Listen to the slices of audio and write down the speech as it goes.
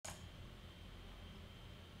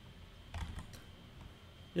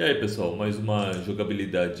E aí pessoal, mais uma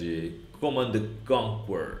jogabilidade Command &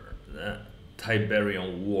 Conquer, né?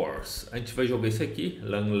 Tiberium Wars. A gente vai jogar isso aqui,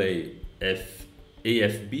 Langley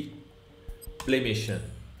AFB, Play Mission.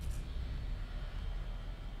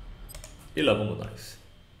 E lá vamos nós.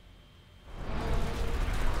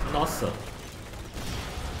 Nossa!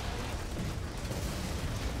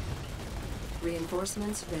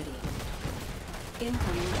 Reinforcements ready.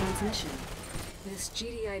 Incoming transmission. This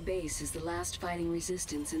GDI base is the last fighting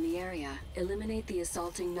resistance in the area. Eliminate the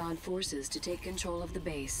assaulting Nod forces to take control of the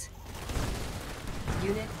base.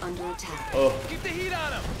 Unit under attack. Oh. Keep the heat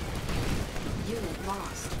on him! Unit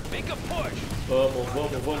lost. Make a push! Vamos.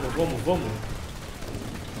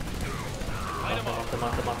 Light him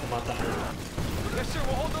up. Mata. Yes, sir,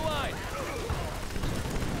 we'll hold the line.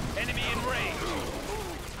 Enemy in range.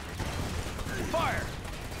 Fire!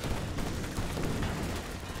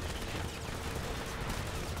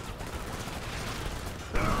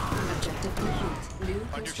 Objective complete. New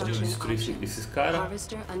construction Destruir esses options. caras.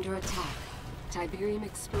 Harvester under attack. Tiberium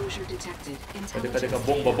exposure detected. Cadê a Intelligence.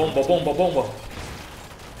 bomba?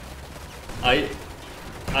 Aí.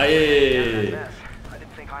 Aê!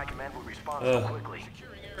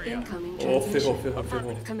 Incoming Oh, transmission.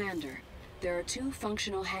 ferrou. Commander, there are 2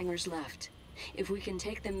 functional hangars left. If we can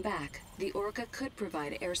take them back, the Orca could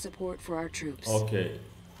provide air support for our troops. Ok.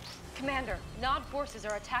 Commander, Nod forces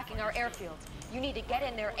are attacking our airfield. You need to get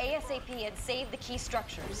in there ASAP and save the key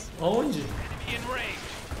structures. Onde? Enemy in range.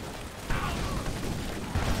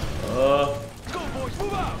 Ah, Go, boys,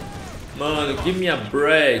 move out! mano, give me a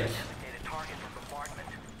break.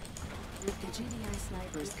 The GDI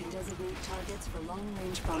snipers can designate targets for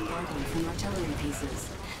long-range bombardment from artillery pieces.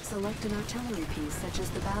 Select an artillery piece such as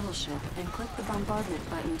the battleship and click the bombardment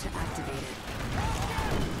button to activate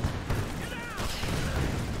it.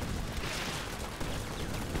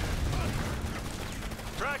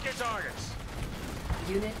 Track your targets.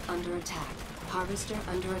 Unit under attack. Harvester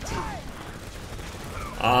under attack.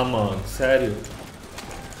 Ah, mano, sério?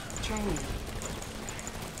 Training.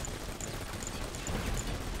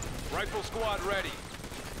 Rifle squad ready.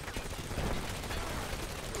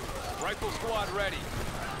 Rifle squad ready.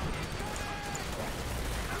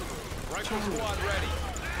 Rifle squad ready.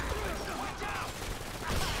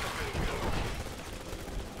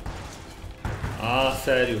 Ah,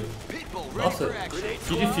 sério? People ready Nossa, for action.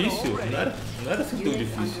 que difícil. Não era assim tão Unit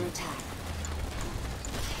under difícil. attack.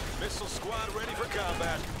 Missile squad ready for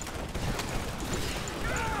combat.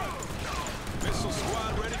 Missile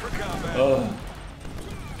squad ready for combat.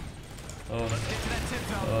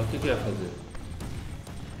 O que ia fazer?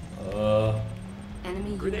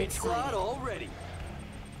 Enemy unit sighted. all ready.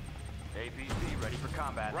 APC ready for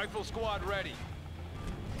combat. Rifle squad ready.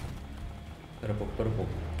 Pera um pouco.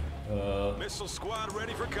 Missile squad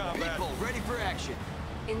ready for combat. People ready for action.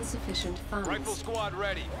 Insufficient funds. Rifle squad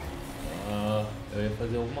ready. Eu ia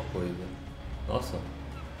fazer alguma coisa. Nossa,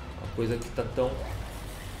 uma coisa que tá tão...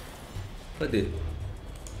 Cadê?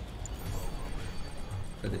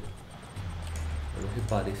 Eu não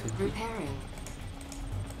reparei isso aqui. Repairing.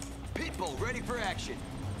 People ready for action.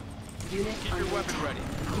 Unit Keep your under weapon attack. ready.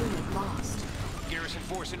 Unit lost. Garrison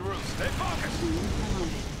force en route. Stay focused. Unit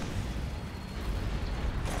promoted.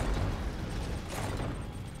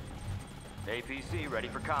 APC ready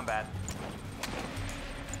for combat.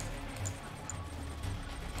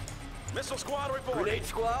 Missile squad reporting. Grenade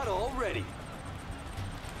squad all ready.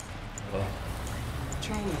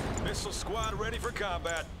 Training. Missile squad ready for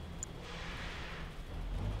combat.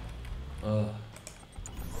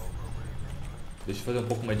 Deixa eu fazer um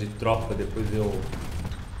pouco mais de tropa, depois eu...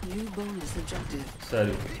 New bonus objective.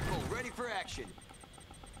 Sério. People ready for action.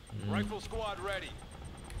 Rifle squad ready.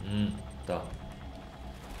 Tá.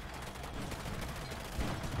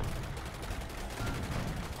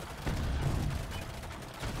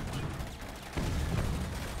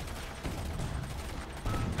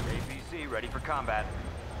 APC ready for combat.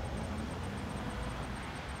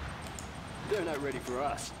 They're not ready for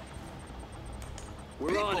us.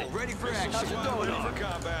 We're on it. Ready for action. Ready for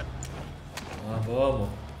combat. Vamos.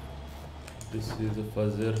 Preciso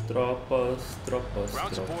fazer tropas.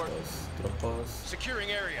 Ground support.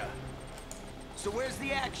 Securing area. So where's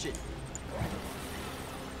the action?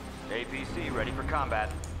 APC ready for combat.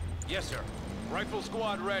 Yes, sir. Rifle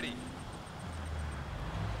squad ready.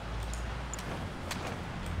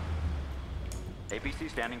 APC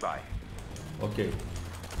standing by. Ok.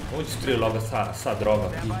 Vamos destruir logo essa droga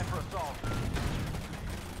aqui. For assault.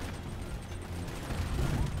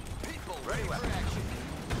 People ready for action.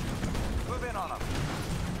 Move in on them.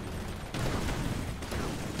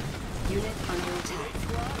 Unit under attack.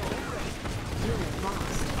 Unit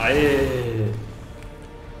lost. Aê!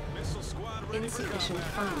 Insufficient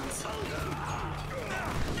funds.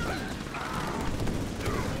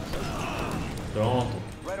 Pronto.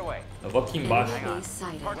 Right away. Eu vou aqui embaixo Enemy base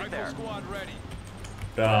sighted. Park it there. Squad ready.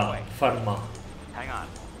 pra farmar. Hang on.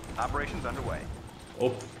 Operations underway.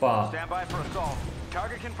 Opa. Stand by for assault.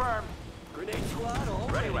 Target confirmed. Grenade squad all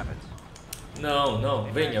Ready weapons. Não, não.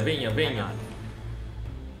 Venha, venha, venha.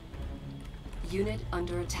 Unit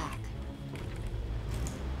under attack.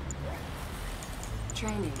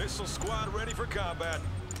 Training. Missile squad ready for combat.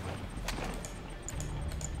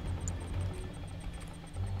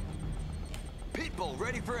 People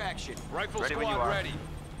ready for action. Rifle Ready when you squad are. ready.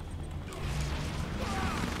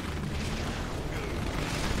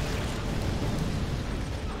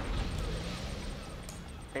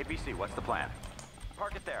 ABC, what's the plan?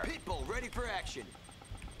 Park it there. People ready for action.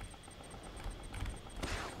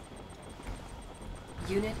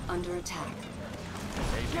 Unit under attack.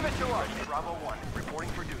 Give it to us. Bravo 1, reporting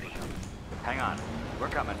for duty. Hang on. We're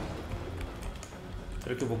coming.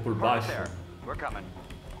 Será que eu vou por Park baixo? it there. We're coming.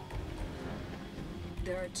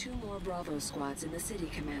 There are 2 more Bravo squads in the city,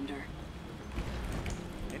 Commander.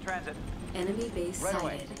 In transit. Enemy base Right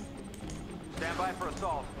away. sighted. Stand by for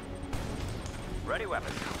assault. Ready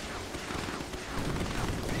weapons.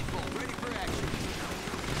 People ready for action.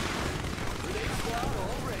 Grenade squad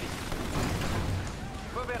all ready.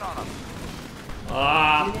 Move in on them.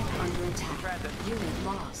 Ah! Unit under attack. Transit. Unit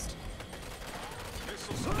lost.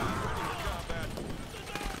 Missile squad ready for combat.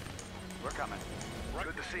 We're coming.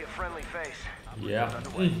 Good to see a friendly face. Yeah.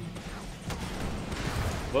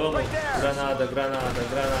 Vamos. Granada, granada,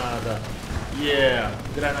 granada. Yeah.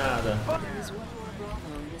 Granada. There is 1 more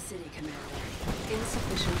Bravo in the city, Commander.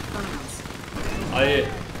 Insufficient funds. Aê.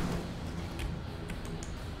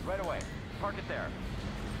 Right away. Park it there.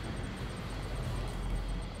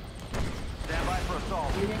 Stand by for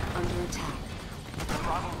assault. Unit under attack.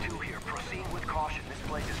 Bravo 2 here. Proceed with caution. This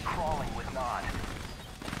place is crawling with Nod.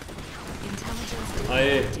 Intelligence data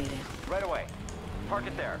Aye. updated. Right away. Park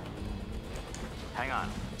it there. Hang on.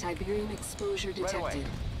 Tiberium exposure Right away.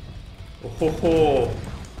 detected. Oh, ho, ho.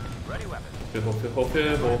 Ready weapons. Ferrou, ferrou,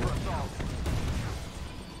 ferrou. For assault.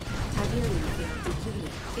 Tiberium field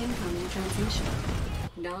depleted. Incoming transmission.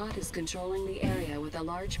 Nod is controlling the area with a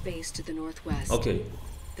large base to the northwest. Ok.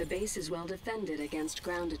 The base is well defended against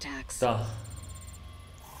ground attacks. Tá.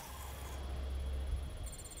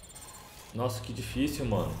 Nossa, que difícil,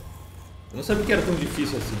 mano. Eu não sabia que era tão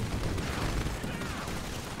difícil assim.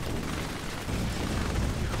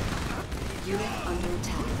 Unit under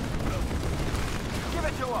attack. Give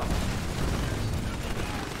it to us.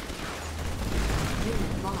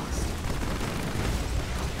 Unit lost.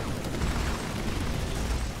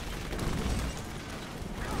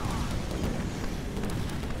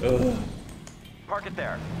 Ugh. Park it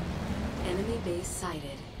there. Enemy base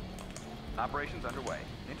sighted. Operations underway.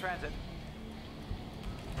 In transit.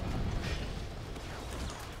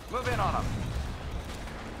 Move in on them.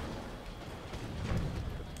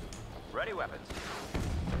 Ready weapons.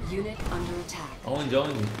 Unit under attack. Aonde,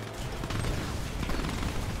 aonde?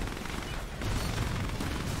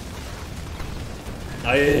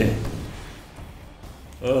 Aê!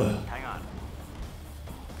 Ugh. Hang on.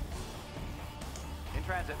 In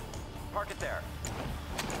transit. Park it there.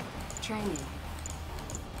 Training.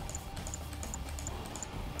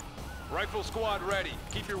 Rifle squad ready.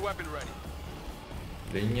 Keep your weapon ready.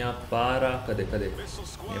 Venha para... Cadê, cadê? Missile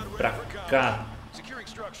squad Venha ready pra for cá. combat. Securing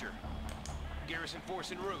structure. Garrison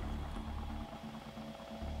force en route.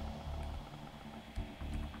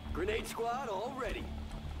 Grenade squad all ready.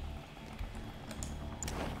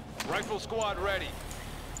 Rifle squad ready.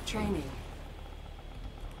 Training.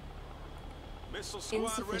 Missile squad ready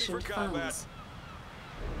for Insufficient combat. funds.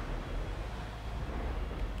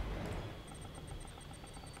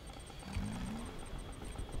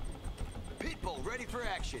 People ready for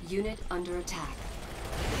action. Unit under attack.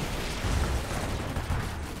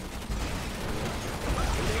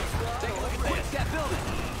 Take a look at this. That building.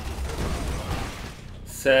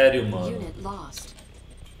 Sério, mano. Unit lost.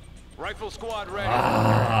 Rifle squad ready.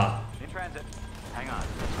 Ah! In transit. Hang on.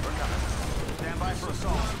 We're coming. Stand by for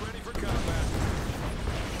assault. Squad ready for combat.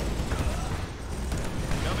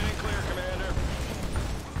 Coming in clear, Commander.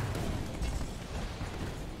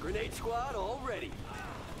 Grenade squad all ready.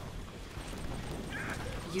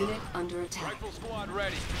 Unit under attack. Rifle squad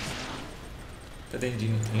ready. Cadê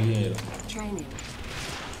engenheiro? Training.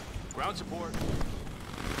 Ground support.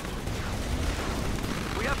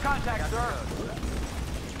 We have contact, sir.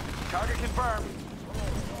 Target confirmed.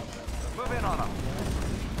 Move in on them.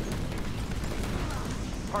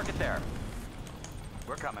 Park it there.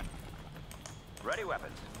 We're coming. Ready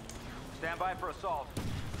weapons. Stand by for assault.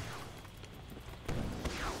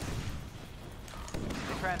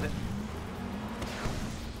 transit.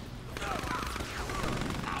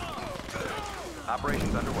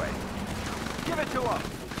 Operations underway. Give it to him!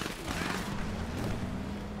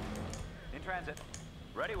 In transit.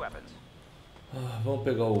 Ready weapons. Vamos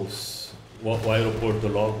pegar o aeroporto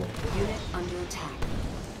logo. Unit under attack.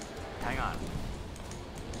 Hang on.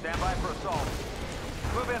 Stand by for assault.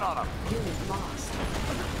 Move in on him. Unit lost.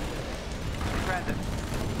 In transit.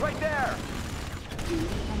 Right there! Unit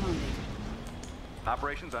promoted.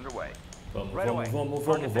 Operations underway. Vamos, Right away. vamos.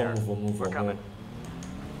 Park it there. We're coming.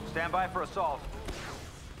 Stand by for assault.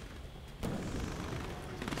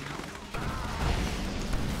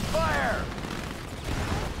 Fire!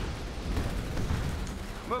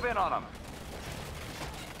 Move in on him.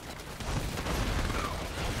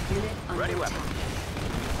 Unit under Ready attack. weapon.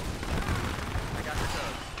 I got the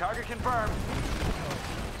code. Target confirmed.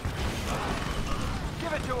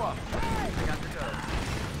 Give it to him. I got the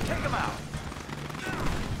code. Take him out.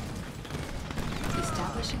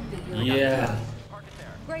 Establishing video. Yeah. Park it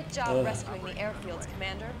there. Great job rescuing the airfields,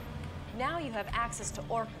 Commander. Now you have access to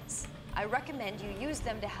orcas. I recommend you use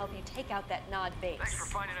them to help you take out that Nod base. Thanks for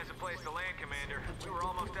finding us a place to land, Commander. We were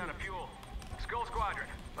almost out of fuel. Skull Squadron,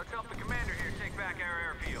 let's help the Commander here take back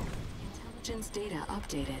our airfield. Intelligence data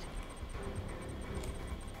updated.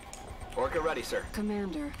 Orca ready, sir.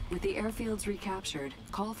 Commander, with the airfields recaptured,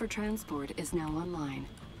 call for transport is now online.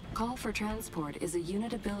 Call for transport is a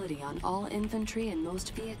unit ability on all infantry and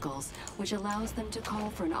most vehicles, which allows them to call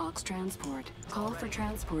for an aux transport. Call for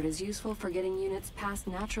transport is useful for getting units past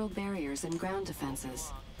natural barriers and ground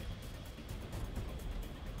defenses.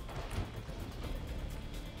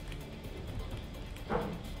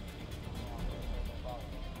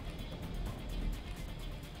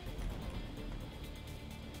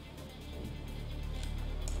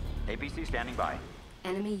 APC standing by.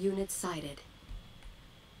 Enemy units sighted.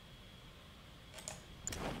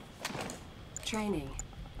 Training.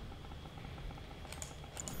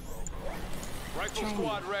 Rifle Training.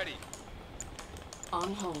 squad ready.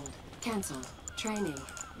 On hold. Cancel. Training.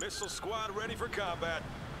 Missile squad ready for combat.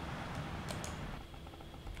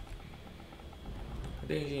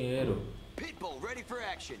 Cadê engenheiro? Pitbull ready for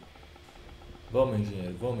action. Vamos,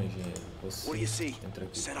 engenheiro. Você What do you see? entra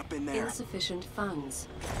aqui. Set up in there. Insufficient funds.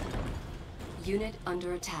 Unit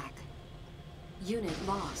under attack. Unit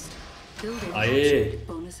lost. Building Aê! captured.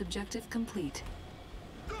 Bonus objective complete.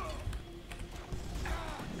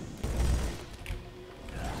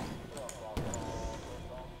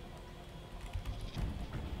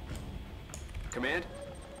 Command?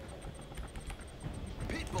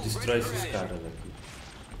 Pitbull Destrói ready for esses action. caras aqui.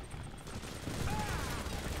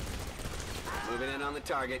 Moving in on the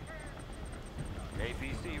target.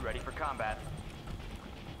 APC ready for combat.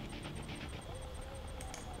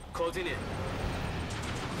 Closing in.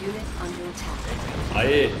 Unit under attack.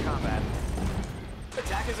 Aê! Combat.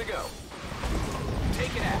 Attack is a go.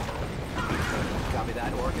 Take it out. Copy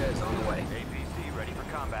that. Orca is on the way. APC ready for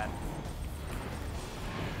combat.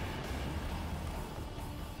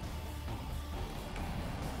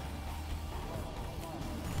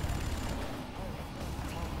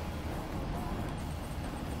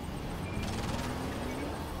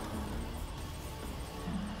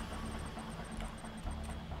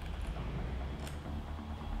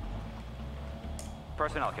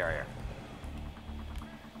 Personnel carrier.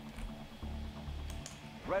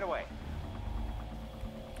 Right away.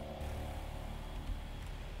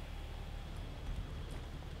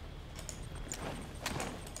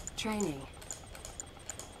 Training.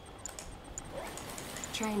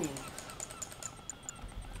 Training.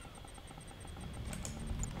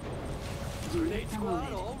 Unit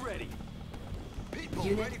promoted. all ready. Pitbull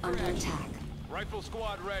Unit ready for under action. attack. Rifle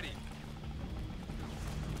squad ready.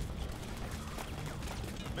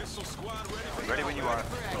 Missile squad ready for Ready when you are.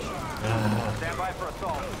 Stand by for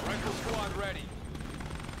assault. Rifle squad ready.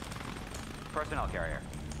 Personnel carrier.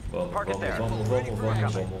 Vamos. Park it there.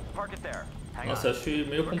 Park it there. Hang Nossa, on. achei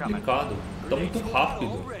meio complicado. Tá muito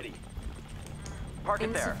rápido. Ready. Park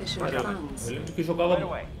it there. Insufficient Cara, funds. eu lembro que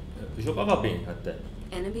jogava bem até.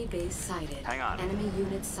 Enemy base sighted. Hang on. Enemy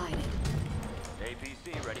unit sighted.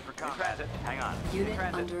 APC ready for combat. Hang on. Unit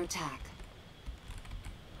Transit. under attack.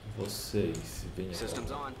 Vocês, venham Systems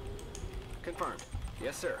cá. on. Confirmed.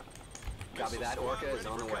 Yes, sir. Copy Missile that. squad Orca is ready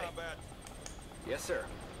on the for way. combat. Yes, sir.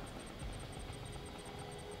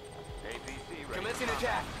 APC ready Commencing for combat.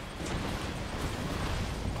 attack.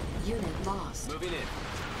 Unit lost. Moving in.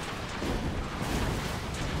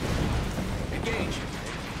 Engage.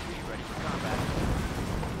 APC ready for combat.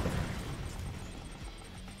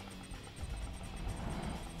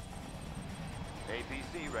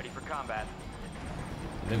 APC ready for combat.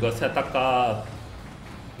 O negócio é atacar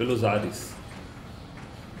pelos ares.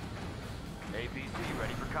 APC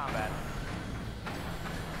ready for combat.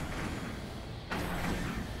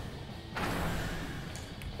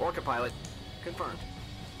 Orca pilot, confirmed.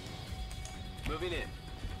 Moving in.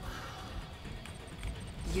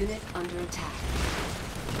 Unit under attack.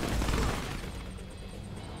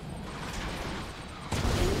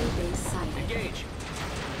 Enemy base sighted. Engage.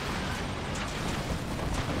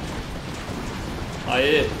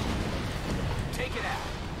 Aê! Take it out.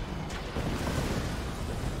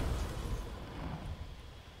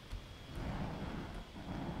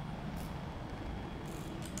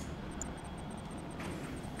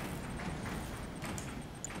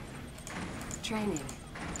 Training.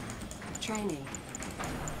 Training.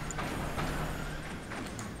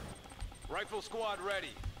 Rifle squad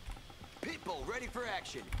ready. People ready for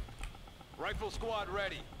action. Rifle squad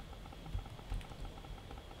ready.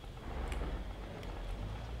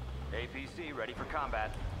 APC ready for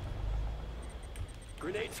combat.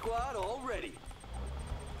 Grenade squad all ready.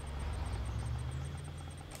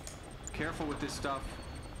 Careful with this stuff.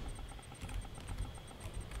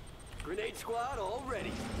 Grenade squad all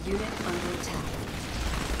ready. Unit under attack.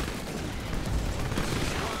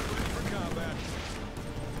 Squad ready for combat.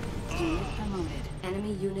 Unit promoted.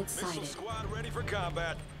 Enemy unit Missile sighted. squad ready for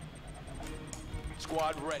combat.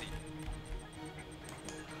 Squad ready.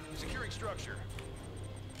 Securing structure.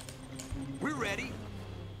 We're ready.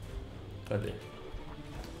 Cadê?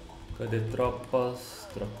 Cadê tropas?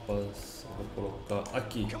 Tropas. Eu vou colocar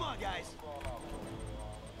aqui. Come on, guys.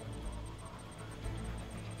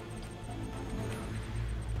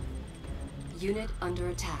 Unit under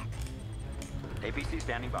attack. APC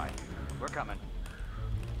standing by. We're coming.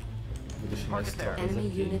 Vou deixar mais tropas Enemy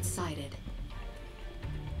aqui. unit sighted.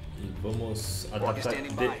 E vamos Orca atacar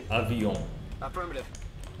standing de by. avião. Affirmative.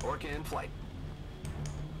 Orca in flight.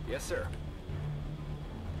 Yes, sir.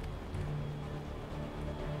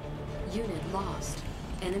 Unit lost.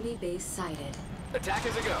 Enemy base sighted. Attack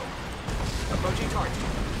as a go. Approaching target.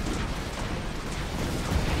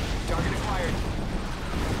 Target acquired.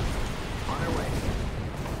 On our way.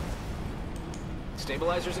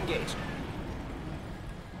 Stabilizers engaged.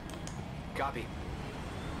 Copy.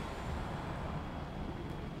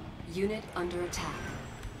 Unit under attack.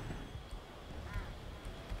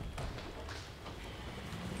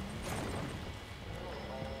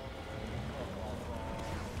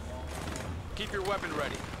 Keep your weapon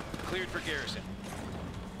ready. Cleared for garrison.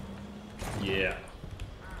 Yeah.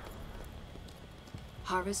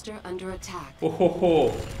 Harvester under attack. Oh, oh,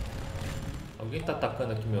 oh. Alguém tá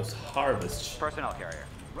atacando aqui meus harvest? Personnel carrier.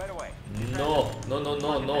 Right away. No, no, no,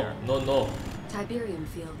 no, no, no, no. Tiberium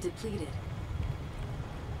field depleted.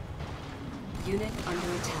 Unit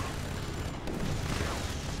under attack.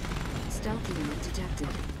 Stealth unit detected.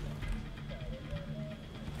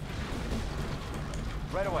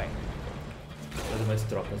 Right away. Cadê mais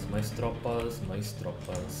tropas? Mais tropas, mais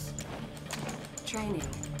tropas. Training.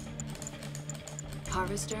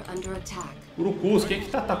 Harvester under attack. Urucus, quem é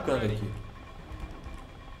que tá atacando aqui?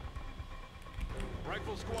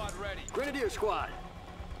 Rifle squad ready. Grenadier squad.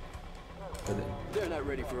 Cadê? They're not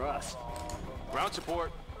ready for us. Ground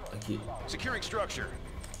support. Aqui. Securing structure.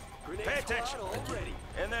 Grenade Pay squad attention. all ready.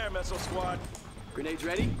 In there, missile squad. Grenades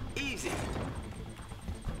ready? Easy.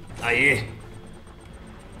 Aê!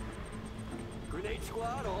 Grenade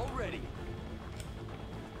squad all ready.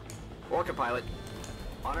 Orca pilot.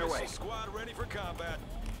 On our way. Missile squad ready for combat.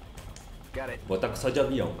 Got it. Vou atacar só de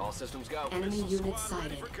avião. All systems go. Enemy Missile unit squad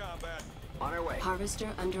ready sighted. for combat. On our way. Harvester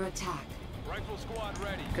under attack. Rifle squad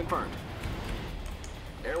ready. Confirmed.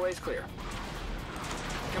 Airways clear.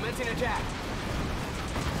 Commencing attack.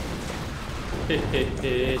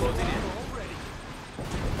 Hehehe. Closing in. All ready.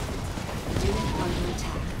 Unit under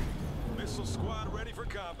attack. Missile squad ready for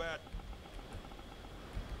combat.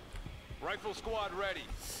 Rifle squad ready.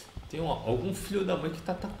 Tem algum filho da mãe que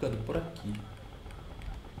tá atacando por aqui.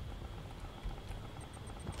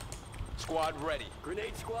 Squad ready.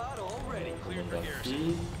 Grenade squad all ready. Cleared for Vamos garrison.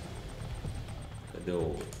 aqui. Cadê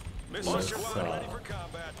o Missile squad ready lança for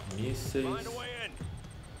combat. mísseis? Find a way in.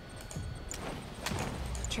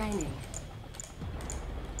 Training.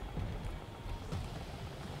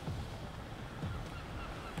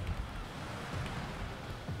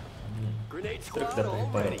 Grenade Será que squad dá pra all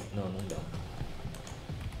reparar? ready. Não, não dá.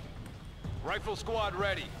 Rifle squad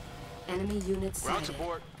ready. Enemy unit Ground sighted.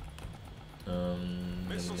 support. Hum,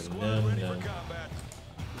 Missile não, squad ready for não. combat.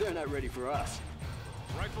 They're not ready for us.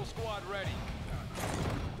 Rifle squad ready.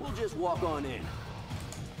 We'll just walk on in.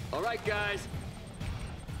 All right, guys.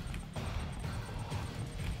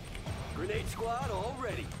 Grenade squad all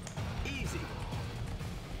ready. Easy.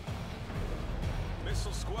 Missile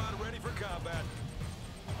Missile squad ready for combat.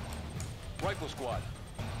 Rifle squad.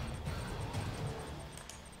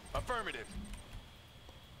 Affirmative.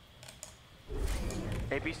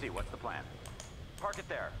 APC, what's the plan? Park it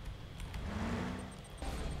there.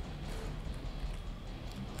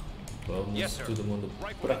 Vamos Yes, sir. todo mundo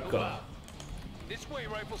Rifle pra move cá. out. This way,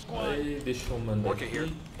 rifle squad. Aí, deixa eu mandar Orca here.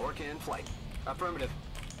 aqui. Orca in flight. Affirmative.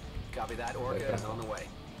 Copy that. Orca is on the way.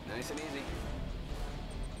 Nice and easy.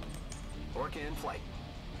 Orca in flight.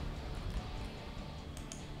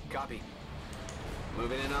 Copy.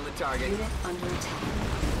 Moving in on the target. Unit under attack.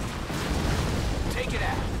 Take it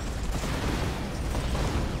out.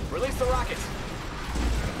 Release the rockets.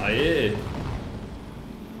 Aê!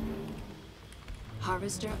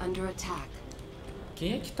 Harvester under attack.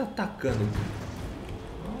 Quem é que tá atacando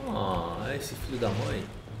aqui? Ah, esse filho da mãe.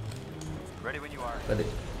 Ready when you are. Cadê?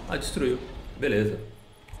 Ah, destruiu. Beleza.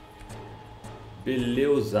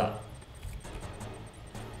 Beleza.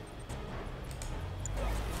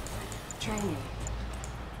 Training.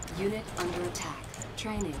 Unit under attack.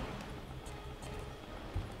 Training.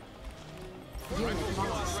 Unit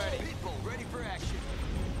lost. People ready for action.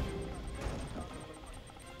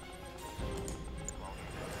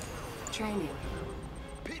 Training.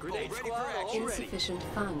 People ready for action. Insufficient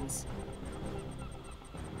funds.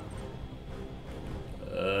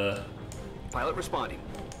 Pilot responding.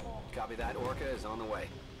 Copy that. Orca is on the way.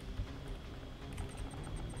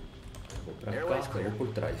 Vou pra Airways cá, clear. vou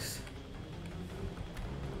por trás.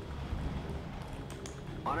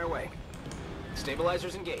 On our way.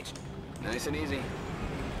 Stabilizers engaged. Nice and easy.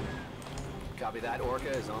 Copy that. Orca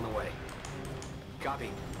is on the way.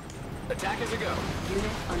 Copy. Attack is a go.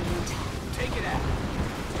 Unit under attack. Take it out.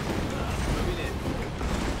 Moving in.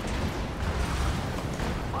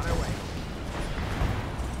 On our way.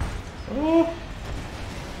 Oh!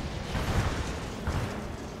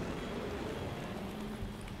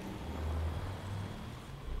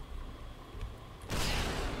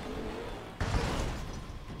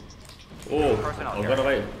 Oh, agora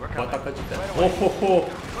vai atacar de terra. Oh, oh, oh.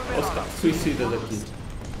 Olha os caras suicidas aqui.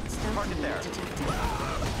 Park it there.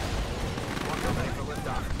 Orca ready for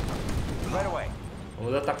liftoff. Right away.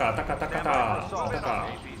 Vamos atacar, atacar, atacar, Stand by for atacar. assault. Atacar.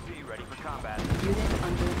 APC, ready for combat. Unit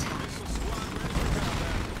under attack.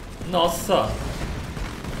 Nossa!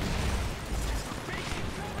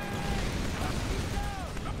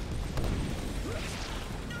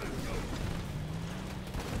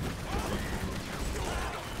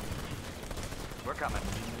 We're coming.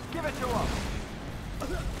 Give it to them.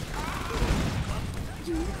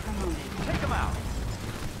 Unit promoted. Take them out.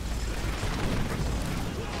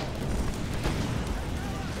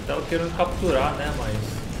 Eu tava querendo capturar, né? Mas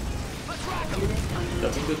Unit under tá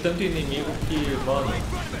attack. vindo tanto inimigo que, mano,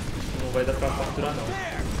 não vai dar pra capturar não.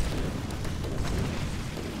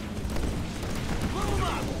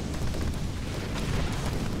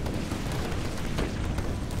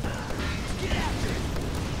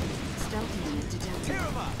 Stealth unit detected. Tear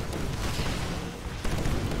 'em up.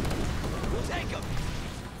 We'll take 'em.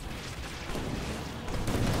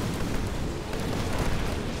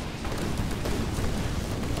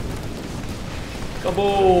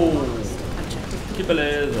 Acabou! Objective Que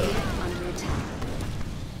beleza! under attack.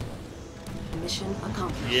 Mission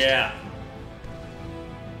accomplished. Yeah!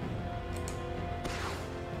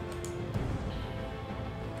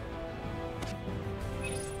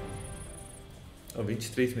 Oh,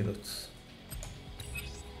 23 minutos.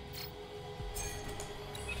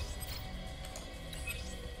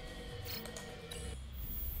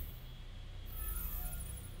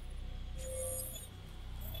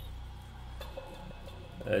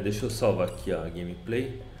 Deixa eu salvar aqui a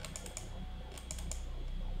gameplay.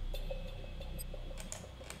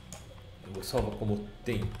 Eu vou salvar como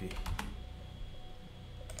temp.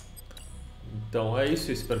 Então é isso,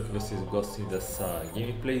 eu espero que vocês gostem dessa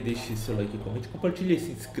gameplay. Deixe seu like, comente, compartilhe e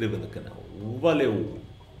se inscreva no canal. Valeu!